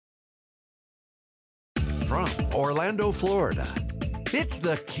from Orlando, Florida, it's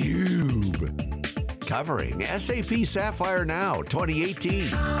theCUBE. Covering SAP Sapphire Now 2018.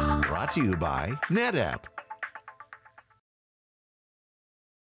 Brought to you by NetApp.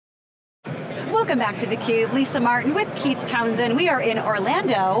 Welcome back to theCUBE. Lisa Martin with Kieth Townsend. We are in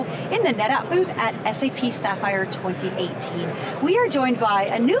Orlando in the NetApp booth at SAP Sapphire 2018. We are joined by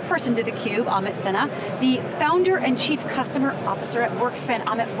a new person to theCUBE, Amit Sinha, the founder and chief customer officer at WorkSpan.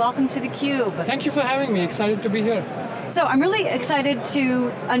 Amit, welcome to theCUBE. Thank you for having me, excited to be here. So I'm really excited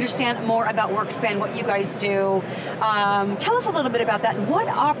to understand more about WorkSpan, what you guys do. Tell us a little bit about that and what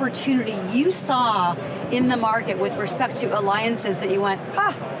opportunity you saw in the market with respect to alliances that you went,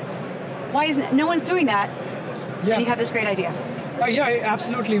 why isn't no one's doing that? Yeah. And you have this great idea. Yeah,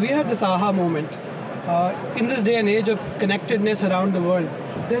 absolutely. We had this aha moment. In this day and age of connectedness around the world,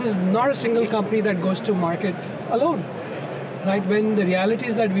 there is not a single company that goes to market alone. Right? When the reality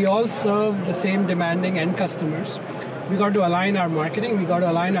is that we all serve the same demanding end customers, we got to align our marketing, we got to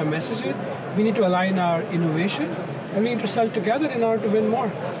align our messaging, we need to align our innovation, and we need to sell together in order to win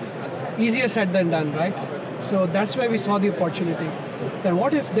more. Easier said than done, right? So that's where we saw the opportunity. Then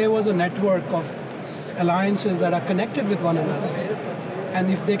what if there was a network of alliances that are connected with one another?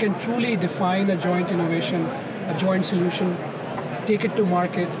 And if they can truly define a joint innovation, a joint solution, take it to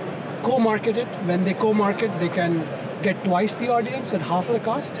market, co-market it. When they co-market, they can get twice the audience at half the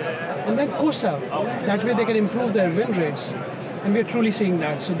cost, and then co-sell. That way they can improve their win rates. And we're truly seeing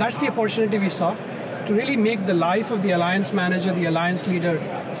that. So that's the opportunity we saw, to really make the life of the alliance manager, the alliance leader,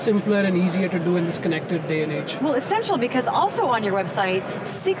 simpler and easier to do in this connected day and age. Well, essential, because also on your website,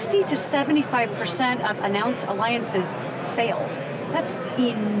 60 to 75% of announced alliances fail. That's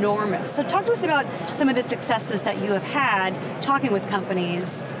enormous. So talk to us about some of the successes that you have had talking with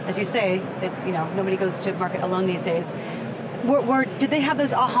companies, as you say, that nobody goes to market alone these days. Did they have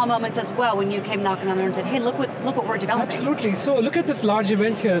those aha moments as well when you came knocking on there and said, hey, look what we're developing? Absolutely. So look at this large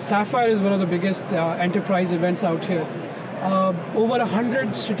event here. Sapphire is one of the biggest enterprise events out here. Over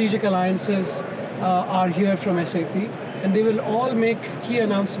 100 strategic alliances are here from SAP, and they will all make key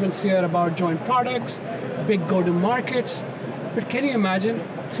announcements here about joint products, big go-to-markets. But can you imagine,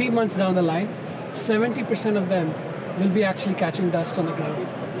 3 months down the line, 70% of them will be actually catching dust on the ground.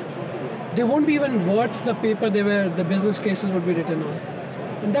 They won't be even worth the paper the business cases would be written on.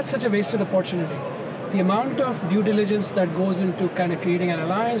 And that's such a wasted opportunity. The amount of due diligence that goes into kind of creating an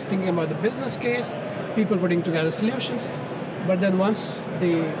alliance, thinking about the business case, people putting together solutions, but then once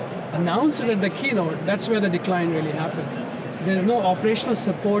they announce it at the keynote, that's where the decline really happens. There's no operational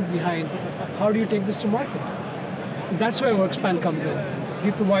support behind how do you take this to market. So that's where WorkSpan comes in.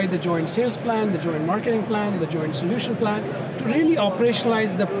 We provide the joint sales plan, the joint marketing plan, the joint solution plan, to really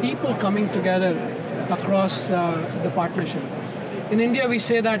operationalize the people coming together across the partnership. In India, we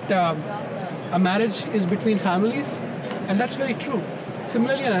say that a marriage is between families, and that's very true.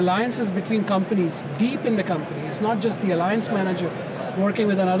 Similarly, an alliance is between companies, deep in the company. It's not just the alliance manager working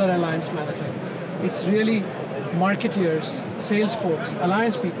with another alliance manager. It's really marketeers, sales folks,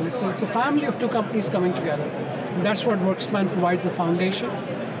 alliance people. It's a family of two companies coming together. And that's what WorkSpan provides, the foundation,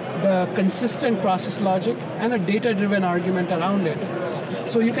 the consistent process logic, and a data-driven argument around it.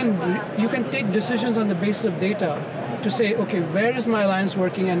 So you can take decisions on the basis of data to say, okay, where is my alliance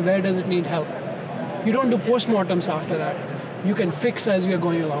working and where does it need help? You don't do postmortems after that. You can fix as you're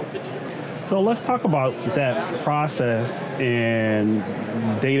going along. So let's talk about that process and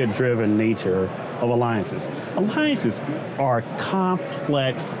data-driven nature of alliances. Alliances are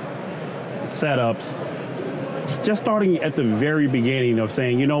complex setups, just starting at the very beginning of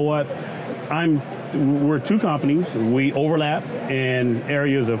saying, you know what, we're two companies, we overlap in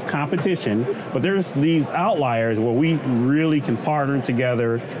areas of competition, but there's these outliers where we really can partner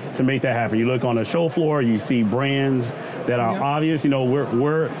together to make that happen. You look on the show floor, you see brands that are obvious.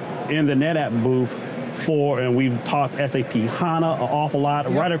 We're in the NetApp booth and we've talked SAP HANA an awful lot.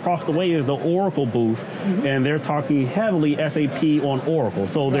 Yep. Right across the way is the Oracle booth, and they're talking heavily SAP on Oracle.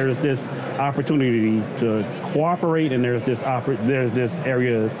 So there's this opportunity to cooperate, and there's this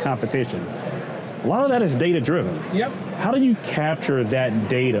area of competition. A lot of that is data-driven. Yep. How do you capture that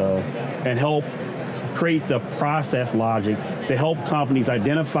data and help create the process logic to help companies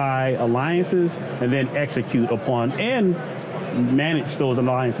identify alliances and then execute upon and manage those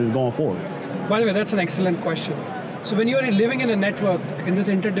alliances going forward? By the way, that's an excellent question. So when you are living in a network, in this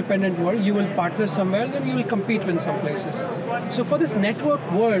interdependent world, you will partner somewhere and you will compete in some places. So for this network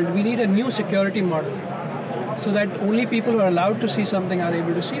world, we need a new security model so that only people who are allowed to see something are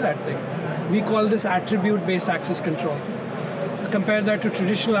able to see that thing. We call this attribute-based access control. Compare that to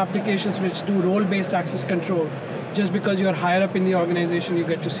traditional applications which do role-based access control. Just because you're higher up in the organization, you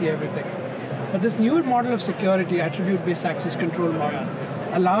get to see everything. But this newer model of security, attribute-based access control model,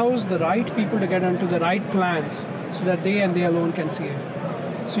 allows the right people to get onto the right plans so that they and they alone can see it.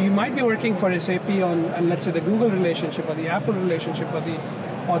 So you might be working for SAP on let's say, the Google relationship, or the Apple relationship, or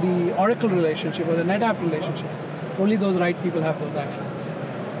the Oracle relationship, or the NetApp relationship. Only those right people have those accesses.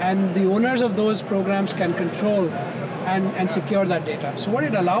 And the owners of those programs can control and secure that data. So what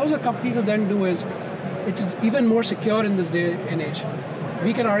it allows a company to then do is, it's even more secure in this day and age.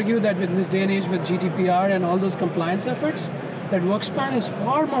 We can argue that in this day and age with GDPR and all those compliance efforts, that WorkSpan is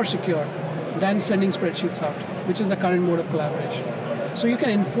far more secure than sending spreadsheets out, which is the current mode of collaboration. So you can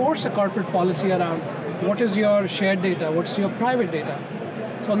enforce a corporate policy around what is your shared data, what's your private data.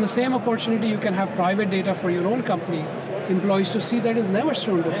 So on the same opportunity, you can have private data for your own company, employees to see that is never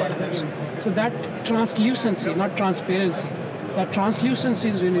shown to partners. So that translucency, not transparency, that translucency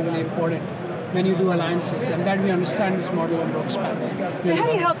is really, really important when you do alliances, and that we understand this model on WorkSpan. So how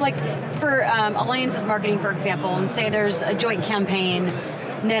do you help, like, for alliances marketing, for example, and say there's a joint campaign,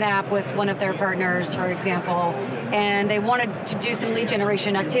 NetApp with one of their partners, for example, and they wanted to do some lead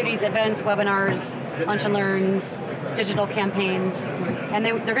generation activities, events, webinars, lunch and learns, digital campaigns, and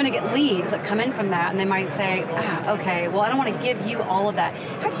they're going to get leads that come in from that, and they might say, okay, well, I don't want to give you all of that.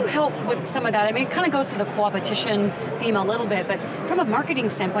 How do you help with some of that? I mean, it kind of goes to the co-opetition theme a little bit, but from a marketing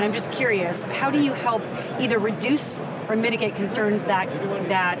standpoint, I'm just curious, how do you help either reduce or mitigate concerns that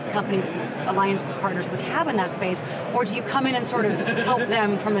companies, alliance partners would have in that space, or do you come in and sort of help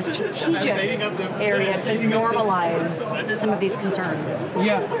them from a strategic area to normalize some of these concerns?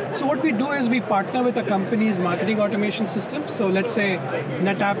 Yeah, so what we do is we partner with a company's marketing automation system. So let's say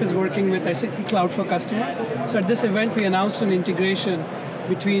NetApp is working with SAP Cloud for Customer. So at this event, we announced an integration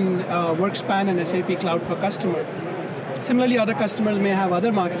between WorkSpan and SAP Cloud for Customer. Similarly, other customers may have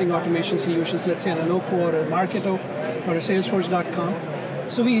other marketing automation solutions, let's say an Aloco or a Marketo or a Salesforce.com.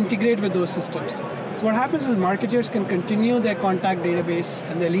 So we integrate with those systems. So what happens is marketers can continue their contact database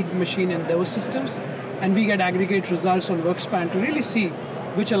and their lead machine in those systems, and we get aggregate results on WorkSpan to really see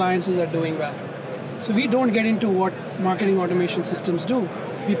which alliances are doing well. So we don't get into what marketing automation systems do.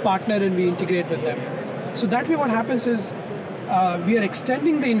 We partner and we integrate with them. So that way what happens is we are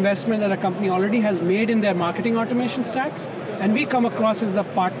extending the investment that a company already has made in their marketing automation stack, and we come across as the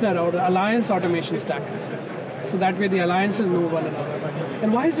partner or the alliance automation stack. So that way the alliances know one another.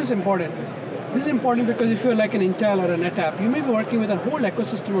 And why is this important? This is important because if you're like an Intel or a NetApp, you may be working with a whole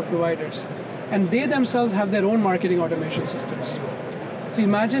ecosystem of providers, and they themselves have their own marketing automation systems. So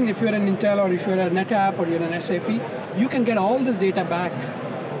imagine if you're an Intel or if you're a NetApp or you're an SAP, you can get all this data back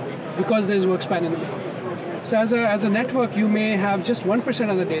because there's WorkSpan in the middle. So as a network, you may have just 1%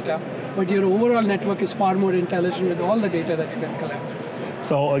 of the data, but your overall network is far more intelligent with all the data that you can collect.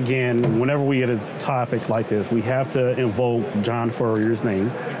 So again, whenever we get a topic like this, we have to invoke John Furrier's name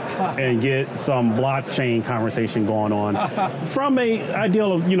and get some blockchain conversation going on. From a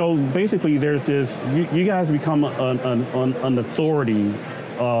ideal of, basically there's this, you guys become an authority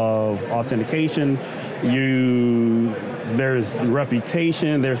of authentication, there's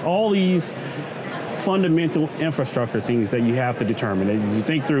reputation, there's all these fundamental infrastructure things that you have to determine. And you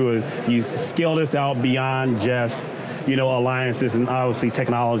think through, you scale this out beyond just alliances, and obviously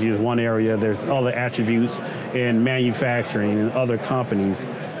technology is one area. There's other attributes in manufacturing and other companies.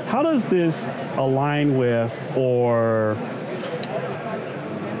 How does this align with, or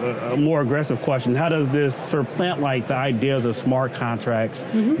a more aggressive question, how does this supplant like the ideas of smart contracts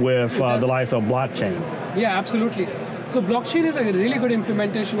with the likes of blockchain? Yeah, absolutely. So blockchain is a really good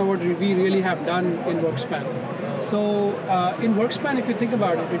implementation of what we really have done in WorkSpan. So in WorkSpan, if you think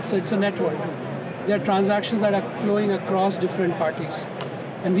about it, it's a network. There are transactions that are flowing across different parties.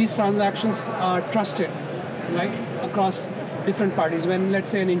 And these transactions are trusted, right, across different parties. When,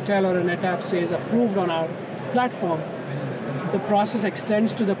 let's say, an Intel or a NetApp says approved on our platform, the process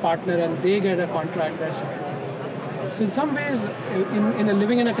extends to the partner and they get a contract there. So in some ways,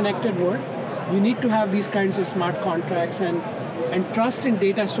 living in a connected world, you need to have these kinds of smart contracts and trust in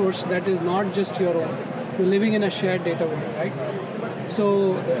data source that is not just your own. You're living in a shared data world, right?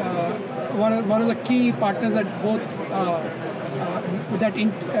 So one of the key partners that both that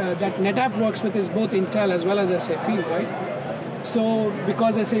NetApp works with is both Intel as well as SAP, right? So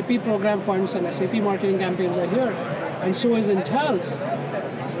because SAP program funds and SAP marketing campaigns are here, and so is Intel's,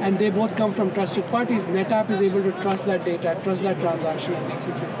 and they both come from trusted parties, NetApp is able to trust that data, trust that transaction, and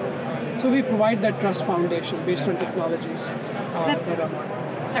execute. So we provide that trust foundation based on technologies that are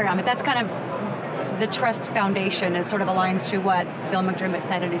modern. Sorry, Amit, that's kind of the trust foundation is sort of aligns to what Bill McDermott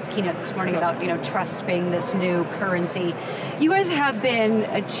said in his keynote this morning about trust being this new currency. You guys have been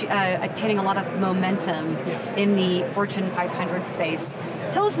attaining a lot of momentum in the Fortune 500 space.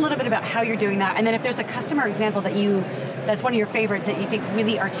 Tell us a little bit about how you're doing that, and then if there's a customer example that's one of your favorites that you think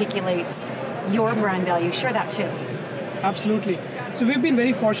really articulates your brand value, share that too. Absolutely. So we've been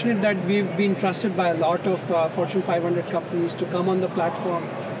very fortunate that we've been trusted by a lot of Fortune 500 companies to come on the platform,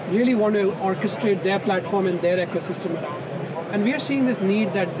 really want to orchestrate their platform and their ecosystem around. And we are seeing this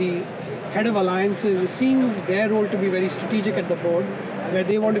need that the head of alliances is seeing their role to be very strategic at the board, where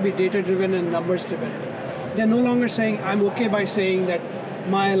they want to be data-driven and numbers-driven. They're no longer saying, I'm okay by saying that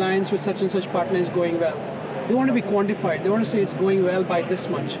my alliance with such and such partner is going well. They want to be quantified. They want to say it's going well by this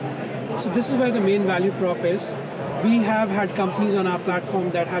much. So this is where the main value prop is. We have had companies on our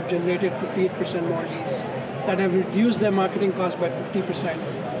platform that have generated 58% more leads, that have reduced their marketing costs by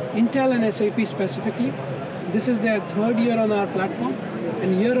 50%. Intel and SAP specifically, this is their third year on our platform,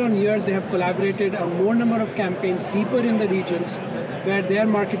 and year on year they have collaborated on more number of campaigns deeper in the regions where their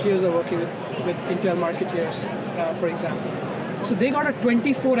marketeers are working with Intel marketeers, for example. So they got a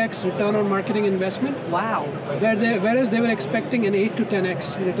 24x return on marketing investment. Wow. Whereas they were expecting an 8 to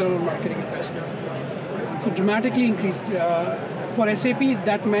 10x return on marketing investment. So dramatically increased. For SAP,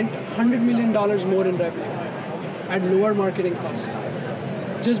 that meant $100 million more in revenue at lower marketing cost.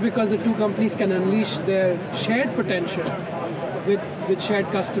 Just because the two companies can unleash their shared potential with shared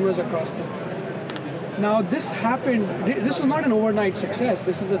customers across them. Now this happened, this was not an overnight success.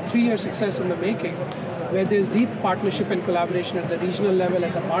 This is a 3-year success in the making, where there's deep partnership and collaboration at the regional level,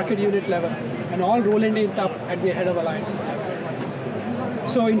 at the market unit level, and all rolling it up at the head of alliance level.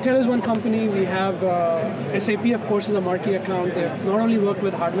 So Intel is one company. We have SAP, of course, is a marquee account. They've not only worked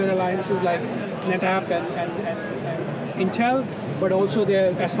with hardware alliances like NetApp and Intel, but also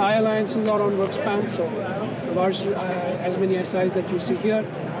their SI alliances are on WorkSpan. So large, as many SIs that you see here,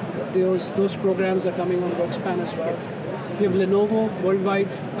 those programs are coming on WorkSpan as well. We have Lenovo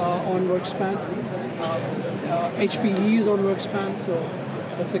worldwide on WorkSpan. HPE is on WorkSpan. So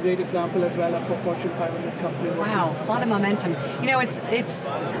that's a great example as well of a Fortune 500 company. Wow, a lot of momentum. It's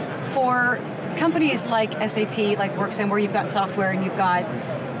for companies like SAP, like WorkSpan, where you've got software and you've got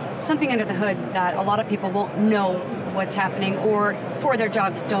something under the hood that a lot of people won't know what's happening, or for their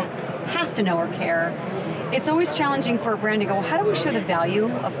jobs don't have to know or care. It's always challenging for a brand to go, well, how do we show the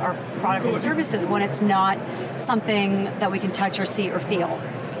value of our product and services when it's not something that we can touch or see or feel?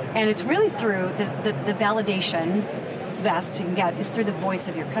 And it's really through the validation. The best you can get is through the voice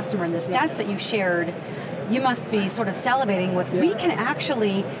of your customer. And the stats that you shared, you must be sort of salivating with. We can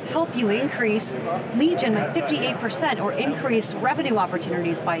actually help you increase lead gen by 58% or increase revenue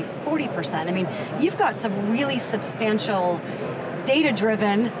opportunities by 40%. I mean, you've got some really substantial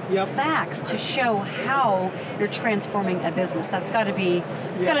data-driven facts to show how you're transforming a business. That's got to be,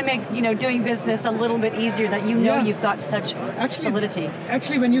 it's got to make doing business a little bit easier, that you've got such solidity.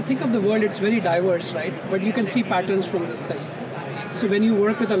 Actually, when you think of the world, it's very diverse, right? But you can see patterns from this thing. So when you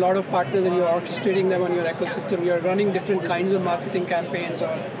work with a lot of partners and you're orchestrating them on your ecosystem, you're running different kinds of marketing campaigns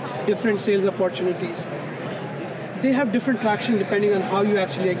or different sales opportunities. They have different traction depending on how you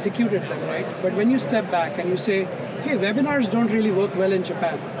actually executed them, right? But when you step back and you say, hey, webinars don't really work well in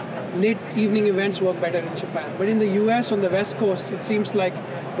Japan. Late evening events work better in Japan. But in the US, on the West Coast, it seems like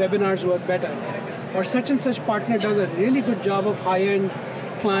webinars work better. Or such and such partner does a really good job of high-end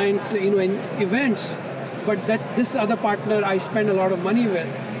client in events, but that this other partner I spend a lot of money with,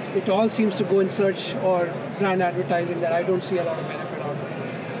 it all seems to go in search or brand advertising that I don't see a lot of benefit out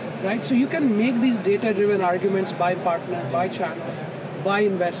of. Right? So you can make these data-driven arguments by partner, by channel, by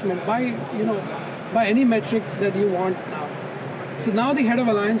investment, by any metric that you want now. So now the head of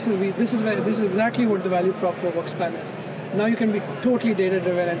alliances, this is exactly what the value prop for WorkSpan is. Now you can be totally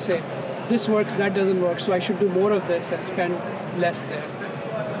data-driven and say, this works, that doesn't work, so I should do more of this and spend less there.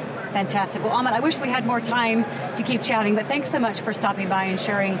 Fantastic. Well, Amit, I wish we had more time to keep chatting, but thanks so much for stopping by and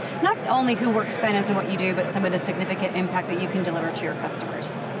sharing not only who WorkSpan is and what you do, but some of the significant impact that you can deliver to your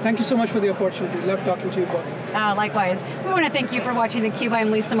customers. Thank you so much for the opportunity. Love talking to you both. Likewise. We want to thank you for watching theCUBE.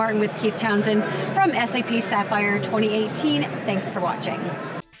 I'm Lisa Martin with Kieth Townsend from SAP Sapphire 2018. Thanks for watching.